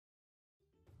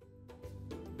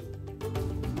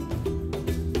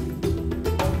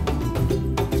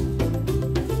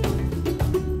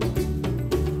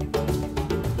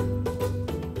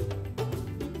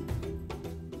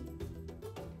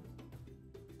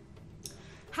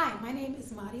Hi, my name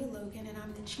is Madia Logan and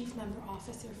I'm the Chief Member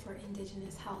Officer for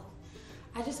Indigenous Health.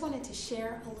 I just wanted to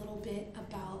share a little bit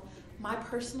about my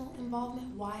personal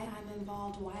involvement, why I'm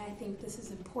involved, why I think this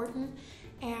is important,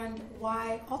 and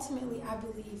why ultimately I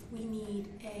believe we need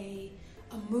a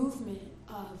movement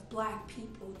of Black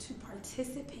people to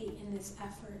participate in this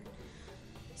effort.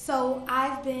 So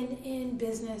I've been in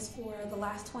business for the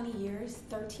last 20 years.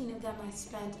 13 of them I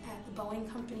spent at the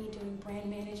Boeing company doing brand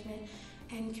management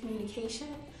and communication.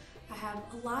 I have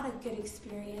a lot of good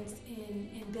experience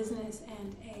in business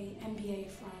and an MBA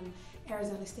from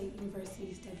Arizona State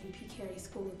University's W.P. Carey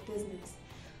School of Business.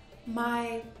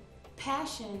 My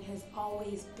passion has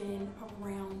always been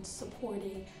around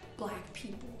supporting Black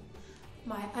people.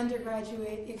 My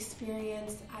undergraduate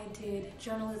experience, I did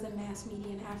journalism, mass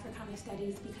media, and Africana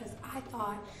studies because I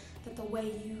thought that the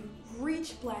way you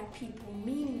reach Black people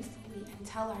meaningfully and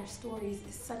tell our stories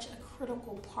is such a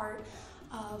critical part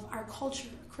of our culture,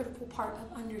 a critical part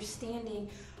of understanding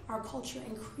our culture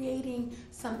and creating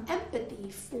some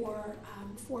empathy for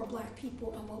Black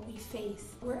people and what we face.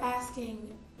 We're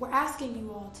asking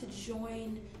you all to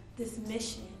join this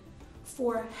mission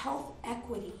for health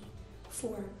equity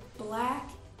for Black,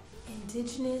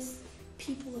 Indigenous,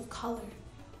 people of color.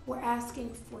 We're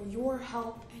asking for your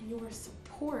help and your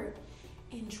support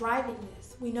in driving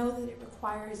this. We know that it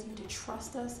requires you to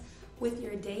trust us with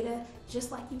your data,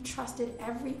 just like you trusted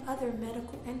every other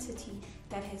medical entity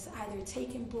that has either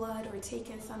taken blood or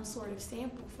taken some sort of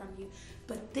sample from you.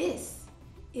 But this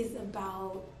is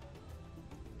about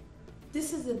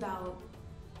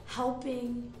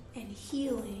helping and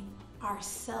healing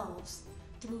ourselves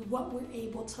through what we're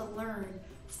able to learn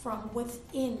from what's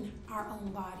in our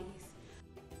own bodies.